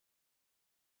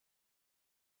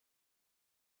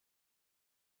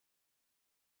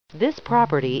This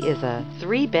property is a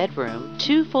 3-bedroom,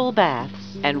 2 full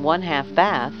baths, and 1/2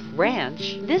 bath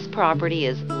ranch. This property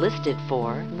is listed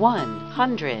for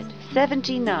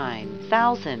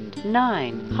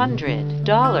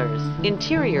 $179,900.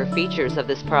 Interior features of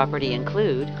this property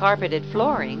include carpeted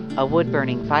flooring, a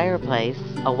wood-burning fireplace,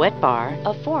 a wet bar,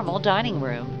 a formal dining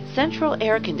room, central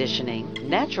air conditioning,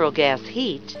 natural gas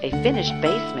heat, a finished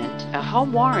basement, a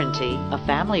home warranty, a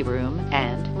family room,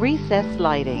 and recessed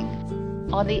lighting.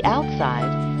 On the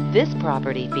outside, this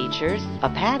property features a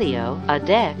patio, a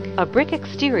deck, a brick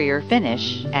exterior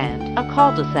finish, and a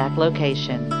cul-de-sac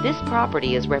location. This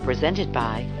property is represented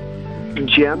by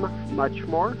Jim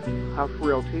Muchmore, HUFF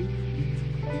Realty.